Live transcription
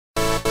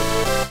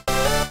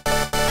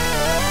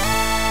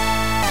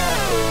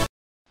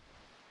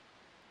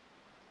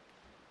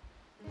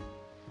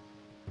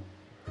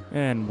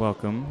And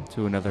welcome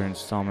to another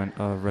installment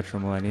of Retro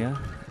MIllennia.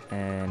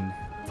 And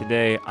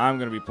today I'm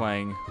going to be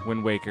playing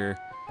Wind Waker,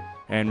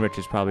 and Rich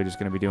is probably just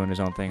going to be doing his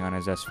own thing on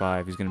his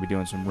S5. He's going to be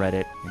doing some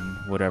Reddit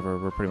and whatever.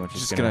 We're pretty much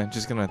just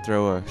gonna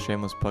throw a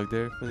shameless plug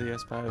there for the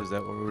S5. Is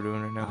that what we're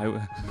doing right now?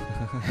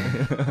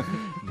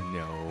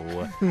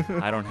 No,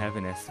 I don't have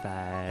an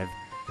S5.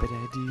 But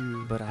I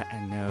do. But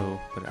I know,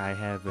 but I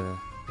have a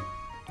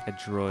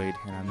Droid,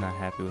 and I'm not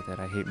happy with that.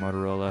 I hate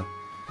Motorola.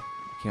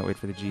 Can't wait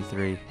for the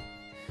G3.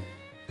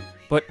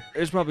 But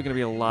there's probably going to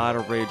be a lot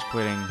of rage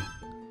quitting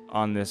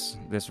on this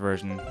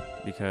version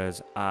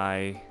because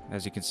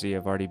as you can see,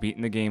 I've already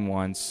beaten the game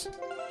once.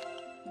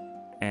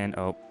 And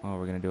oh,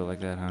 we're going to do it like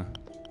that, huh?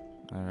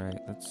 All right,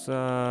 let's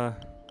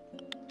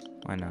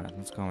why not?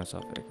 Let's call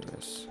myself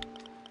Icarus.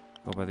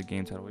 Go by the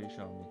game title. What are you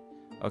showing me?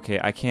 Okay,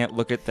 I can't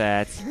look at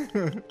that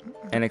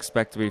and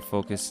expect to be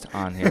focused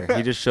on here.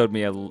 He just showed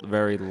me a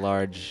very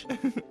large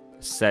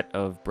set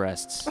of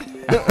breasts. And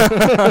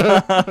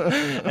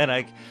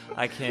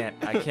I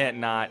can't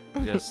not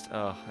just,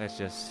 it's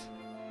just,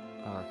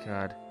 oh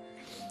God.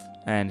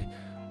 And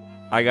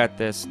I got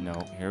this, no,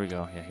 here we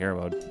go, yeah,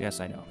 hero mode, yes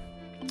I know.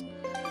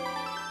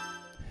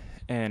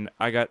 And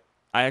I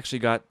actually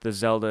got the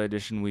Zelda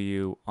Edition Wii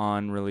U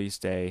on release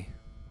day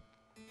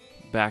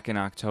back in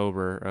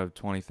October of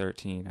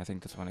 2013, I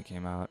think that's when it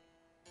came out.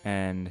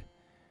 And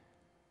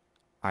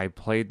I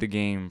played the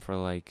game for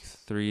like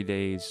 3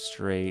 days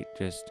straight,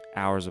 just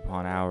hours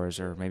upon hours,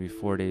 or maybe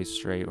 4 days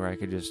straight, where I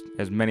could just,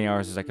 as many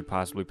hours as I could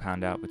possibly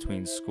pound out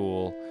between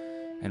school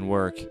and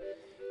work.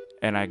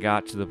 And I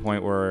got to the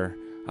point where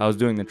I was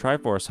doing the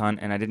Triforce hunt,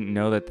 and I didn't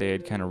know that they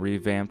had kind of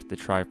revamped the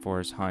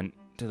Triforce hunt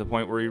to the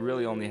point where you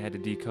really only had to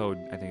decode,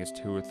 I think it's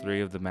 2 or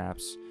 3 of the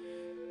maps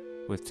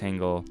with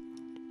Tingle.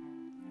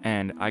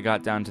 And I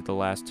got down to the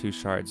last 2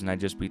 shards, and I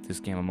just beat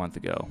this game a month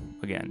ago,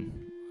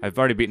 again. I've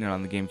already beaten it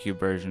on the GameCube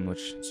version,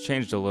 which has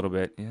changed a little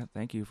bit. Yeah,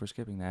 thank you for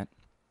skipping that.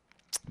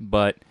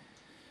 But,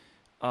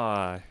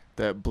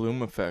 that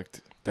bloom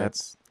effect,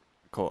 that's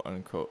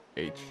quote-unquote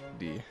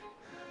HD.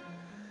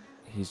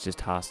 He's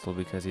just hostile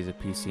because he's a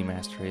PC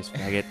Master Race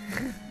faggot.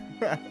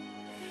 At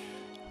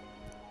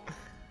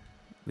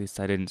least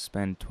I didn't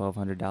spend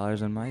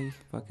 $1,200 on my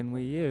fucking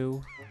Wii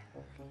U.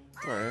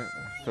 It's alright.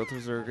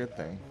 Filters are a good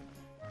thing.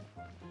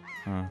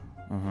 Yeah.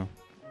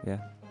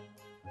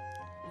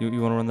 You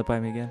want to run that by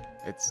me again?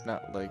 It's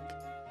not like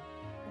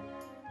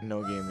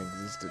no game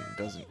existent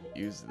doesn't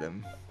use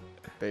them.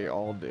 They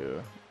all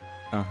do.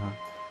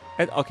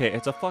 Okay,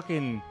 it's a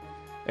fucking...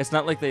 It's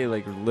not like they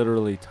like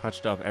literally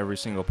touched up every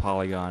single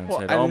polygon and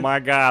said, "Oh my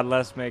God,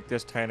 let's make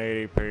this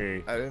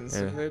 1080p." I didn't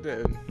say they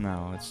did.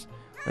 No,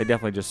 they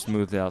definitely just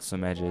smoothed out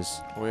some edges.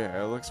 Well,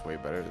 yeah, it looks way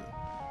better.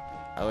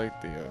 I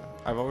like the.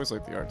 I've always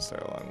liked the art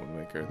style on Wind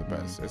Waker the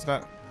best.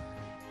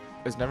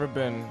 It's never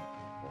been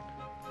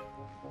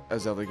a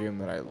Zelda game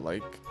that I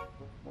like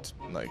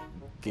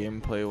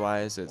gameplay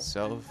wise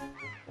itself,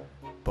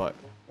 but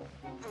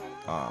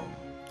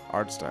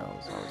art style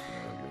has always been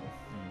really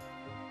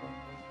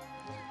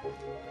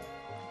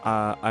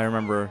good. I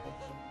remember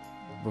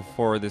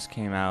before this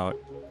came out,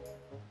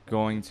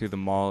 going to the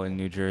mall in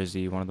New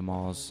Jersey, one of the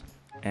malls,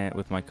 and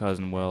with my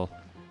cousin Will,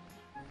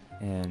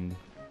 and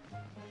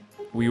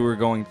we were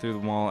going through the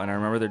mall, and I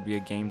remember there'd be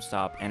a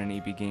GameStop and an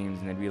EB Games,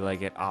 and they'd be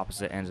like at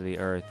opposite ends of the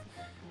earth.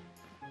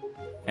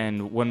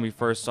 And when we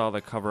first saw the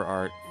cover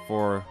art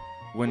for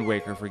Wind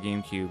Waker for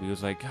GameCube, he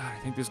was like, "God, I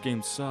think this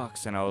game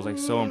sucks," and I was like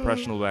so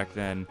impressionable back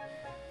then.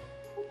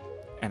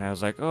 And I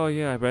was like, "Oh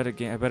yeah, I bet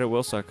it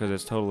will suck because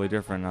it's totally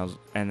different."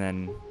 And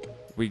then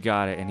we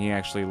got it, and he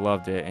actually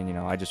loved it, and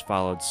I just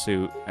followed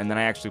suit. And then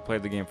I actually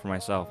played the game for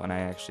myself, and I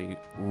actually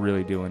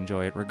really do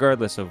enjoy it,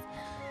 regardless of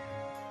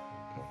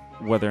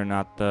whether or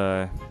not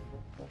the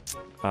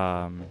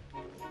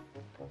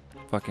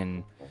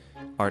fucking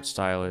art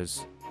style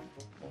is.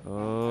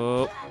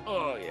 Oh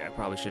yeah, I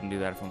probably shouldn't do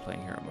that if I'm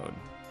playing hero mode.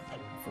 I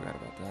forgot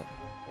about that.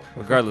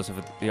 Regardless if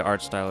the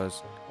art style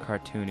is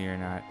cartoony or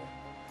not.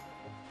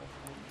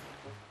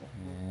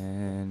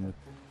 And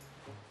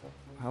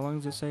how long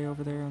does it say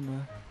over there on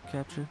the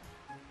capture?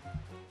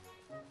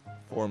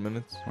 4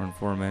 minutes. We're in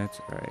 4 minutes?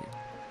 Alright.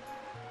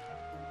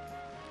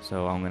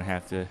 So I'm gonna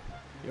have to...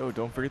 Yo,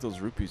 don't forget those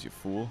rupees, you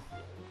fool.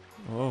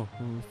 Oh,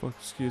 fuck,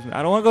 excuse me.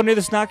 I don't want to go near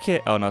the snot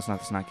kid. Oh, no, it's not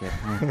the snot kid.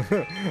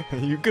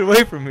 You get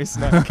away from me,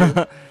 snot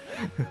kid.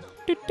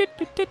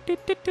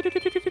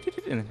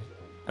 And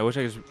I wish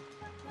I could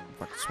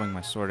fucking swing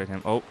my sword at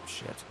him. Oh,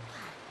 shit.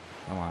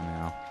 Come on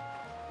now.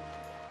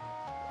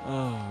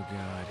 Oh,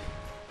 God.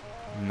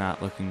 I'm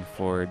not looking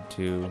forward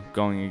to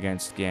going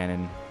against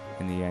Ganon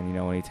in the end.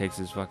 When he takes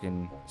his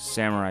fucking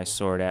samurai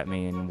sword at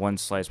me, and one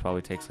slice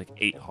probably takes like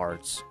 8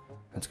 hearts.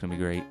 That's gonna be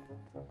great.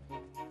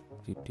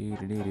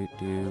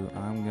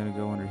 I'm gonna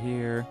go under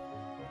here.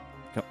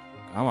 Come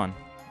on.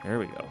 There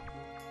we go.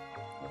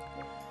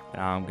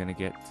 Now I'm gonna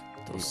get...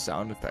 Those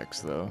sound effects,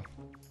 though.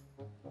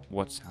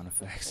 What sound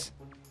effects?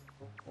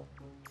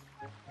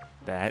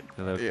 That?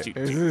 Yeah, it's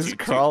this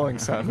crawling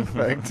sound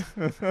effect.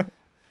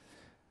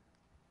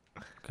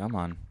 Come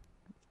on.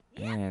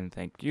 And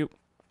thank you.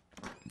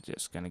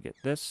 Just gonna get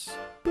this.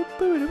 Boop,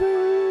 boo, doo,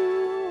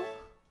 boo.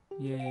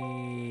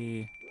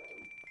 Yay.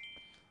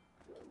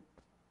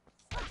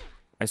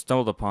 I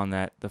stumbled upon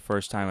that the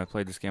first time I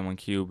played this game on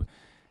Cube,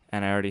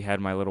 and I already had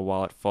my little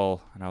wallet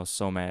full, and I was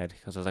so mad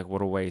because I was like,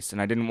 what a waste.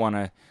 And I didn't want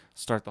to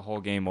start the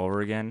whole game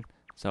over again,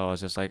 so I was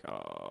just like,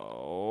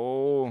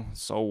 oh,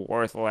 so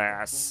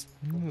worthless.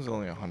 It was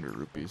only 100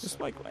 rupees.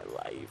 Just like my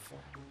life.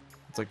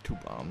 It's like 2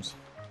 bombs.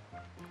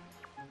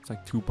 It's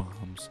like 2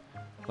 bombs.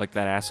 Like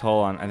that asshole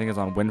on, I think it's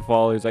on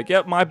Windfall. He's like,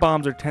 yep, my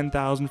bombs are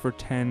 10,000 for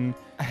 10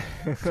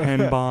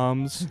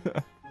 bombs.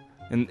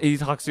 And he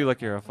talks to you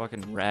like you're a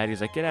fucking rat.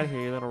 He's like, get out of here,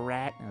 you little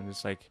rat. And I'm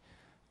just like,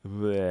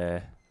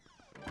 bleh.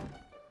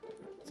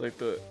 It's like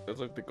the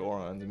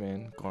Gorons,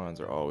 man. Gorons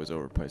are always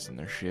overpricing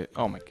their shit.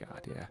 Oh my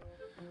god, yeah.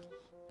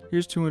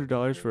 Here's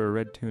 $200 for a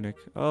red tunic.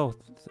 Oh,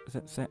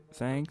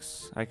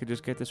 thanks. I could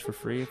just get this for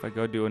free if I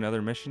go do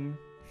another mission.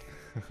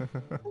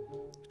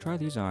 Try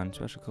these on.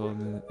 Special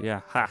clothing.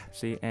 Yeah, ha.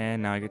 See,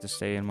 and now I get to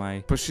stay in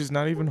my... But she's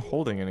not even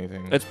holding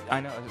anything. I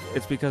know.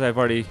 It's because I've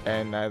already...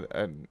 And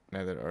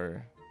neither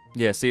are...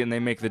 Yeah, see, and they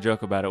make the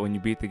joke about it. When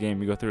you beat the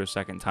game, you go through a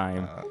second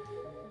time.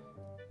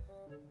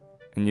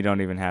 And you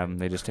don't even have them.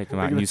 They just take them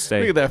out and you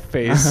stay. Look at that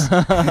face.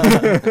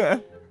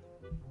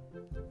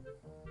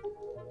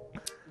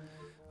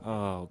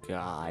 Oh,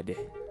 God.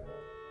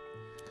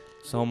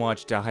 So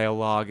much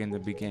dialogue in the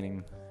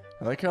beginning.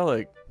 I like how,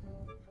 like,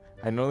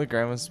 I know the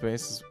grandma's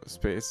space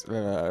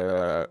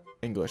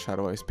English. How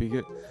do I speak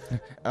it?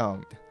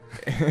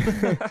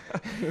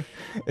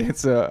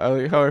 It's I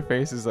like how her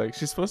face is like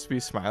she's supposed to be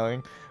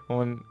smiling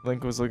when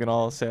Link was looking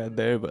all sad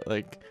there, but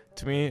like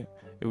to me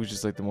it was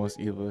just like the most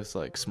evilest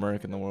like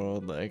smirk in the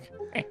world, like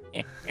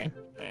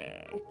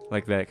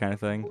like that kind of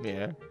thing.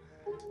 Yeah,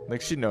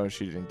 like she knows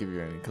she didn't give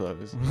you any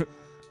clothes.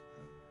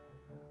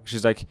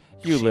 She's like,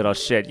 you little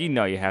shit, you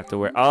know you have to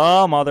wear.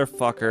 Oh,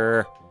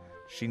 motherfucker.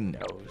 She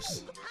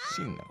knows.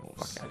 She knows.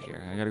 Fuck out of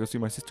here. I gotta go see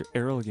my sister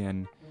Errol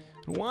again.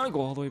 I don't want to go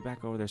all the way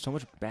back over there. So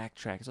much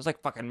backtrack. It's just like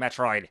fucking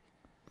Metroid.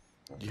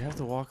 You have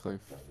to walk like...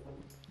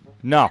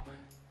 No.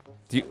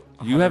 You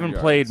haven't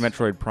yards. played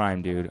Metroid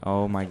Prime, dude.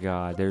 Oh my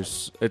god.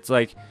 It's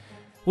like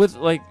with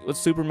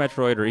Super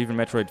Metroid or even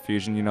Metroid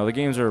Fusion, you know, the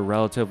games are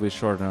relatively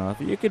short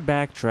enough. You could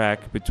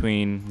backtrack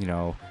between, you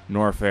know,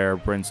 Norfair,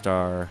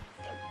 Brinstar.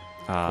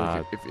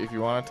 If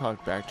you want to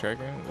talk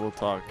backtracking, we'll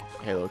talk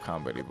Halo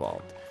Combat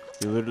Evolved.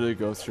 You literally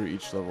go through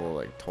each level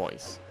like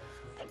twice.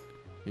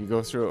 You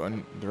go through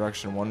one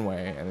direction one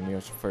way, and then you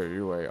have to fight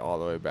your way all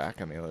the way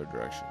back in the other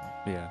direction.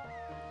 Yeah.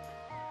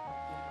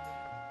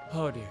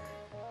 Oh dear.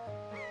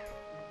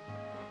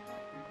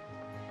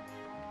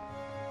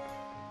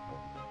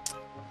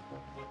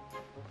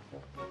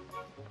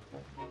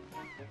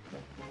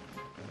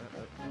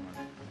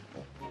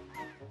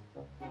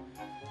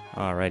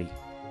 Alrighty.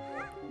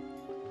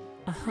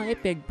 Hi,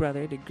 big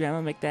brother. Did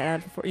Grandma make that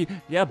outfit for you?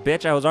 Yeah,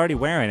 bitch. I was already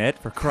wearing it.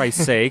 For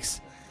Christ's sakes.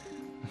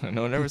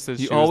 No one ever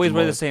says You she always was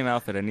wear the same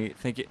outfit. I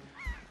think it.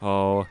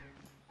 Oh,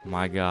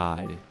 my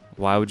God.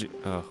 Why would you?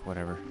 Oh,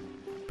 whatever.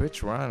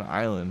 Bitch, we're on an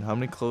island. How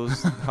many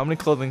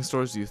clothing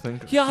stores do you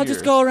think? Yeah, I'll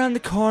just go around the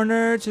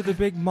corner to the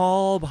big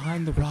mall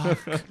behind the rock.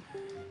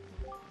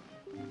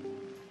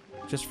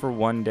 Just for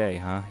one day,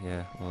 huh?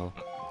 Yeah. Well,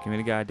 give me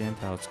the goddamn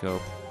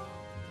telescope.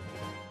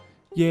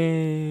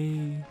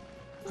 Yay!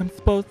 I'm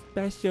so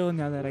special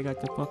now that I got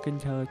the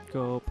fucking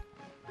telescope.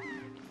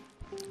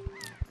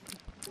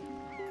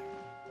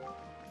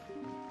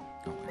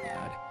 Oh my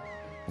god.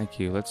 Thank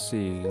you. Let's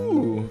see.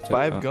 Ooh,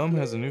 Five Gum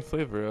has a new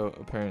flavor out,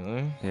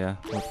 apparently. Yeah.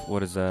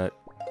 What is that?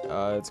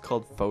 It's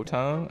called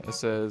Photon. It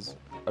says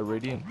a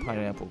radiant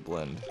pineapple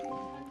blend.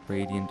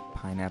 Radiant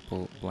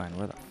pineapple blend.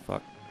 Where the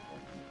fuck?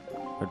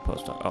 Red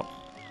post. Oh.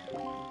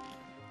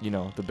 You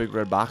know, the big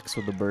red box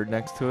with the bird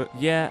next to it.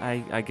 Yeah,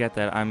 I get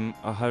that. I'm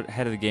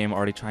ahead of the game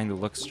already trying to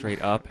look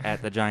straight up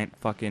at the giant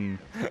fucking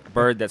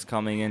bird that's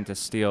coming in to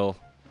steal.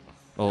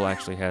 Oh,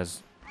 actually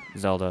has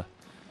Zelda.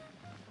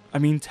 I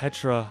mean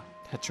Tetra.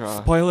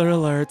 Tetra. Spoiler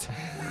alert.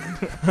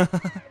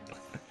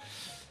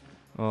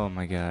 Oh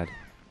my god.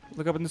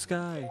 Look up in the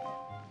sky.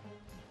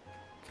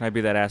 Can I be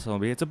that asshole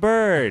and be, it's a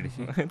bird.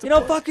 You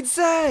don't fucking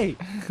say.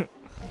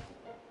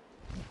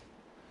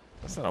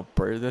 That's not a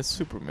bird, that's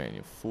Superman,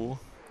 you fool.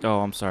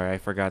 Oh, I'm sorry. I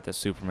forgot that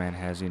Superman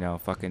has, you know,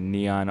 fucking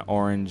neon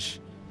orange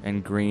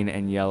and green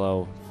and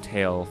yellow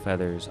tail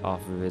feathers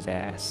off of his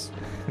ass.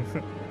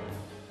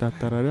 Da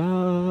da da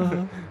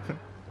da.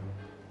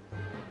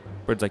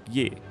 Bird's like,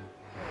 yeah.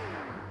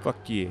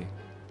 Fuck yeah.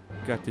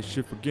 Got this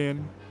shit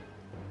again.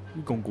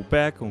 We're gonna go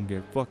back, gonna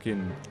get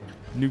fucking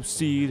new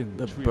seed. And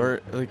The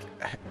bird, like,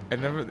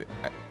 the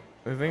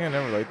thing I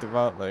never liked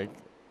about, like...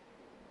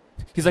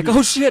 He's like,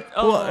 oh shit!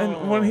 Oh. Well,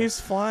 and when he's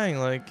flying,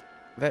 like,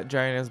 that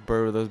giant-ass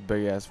bird with those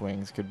big-ass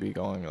wings could be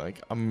going,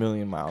 like,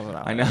 1,000,000 miles an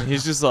hour. I know.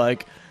 He's just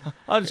like...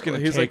 I'm just gonna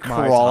he's take like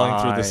my crawling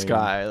time. through the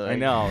sky. Like. I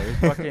know. He's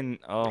fucking...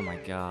 Oh my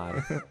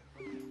god.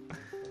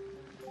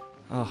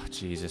 Oh,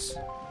 Jesus.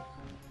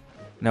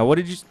 Now, what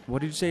did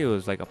you say it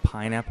was, like a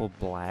pineapple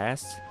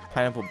blast?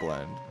 Pineapple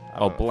blend.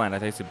 Oh, blend. I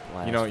think it's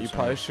blast. You know, you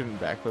probably shouldn't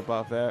backflip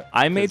off that.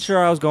 I made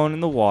sure I was going in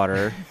the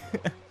water.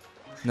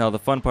 No, the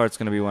fun part's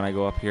going to be when I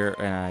go up here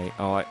and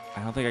I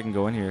don't think I can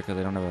go in here because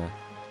I don't have a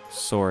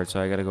sword, so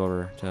I got to go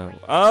over to...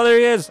 Oh, there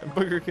he is!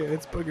 Booger Kid,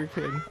 it's Booger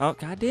Kid. Oh,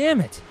 god damn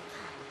it!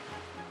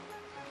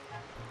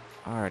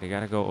 Alright, I got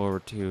to go over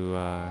to,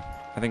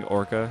 I think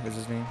Orca is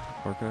his name.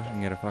 Orca,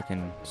 and get a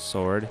fucking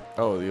sword.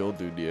 Oh, the old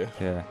dude, yeah.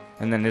 Yeah.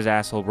 And then his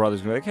asshole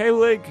brother's going to be like, hey,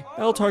 Link,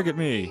 they'll target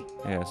me.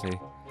 Yeah, see?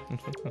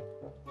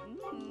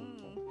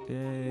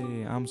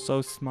 Yay, I'm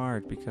so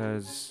smart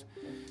because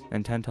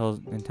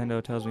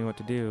Nintendo tells me what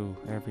to do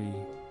every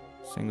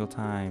single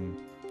time.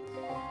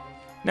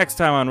 Next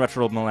time on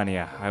Retro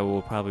MIllennia, I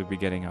will probably be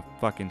getting a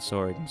fucking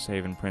sword and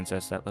saving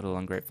Princess, that little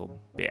ungrateful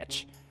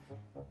bitch.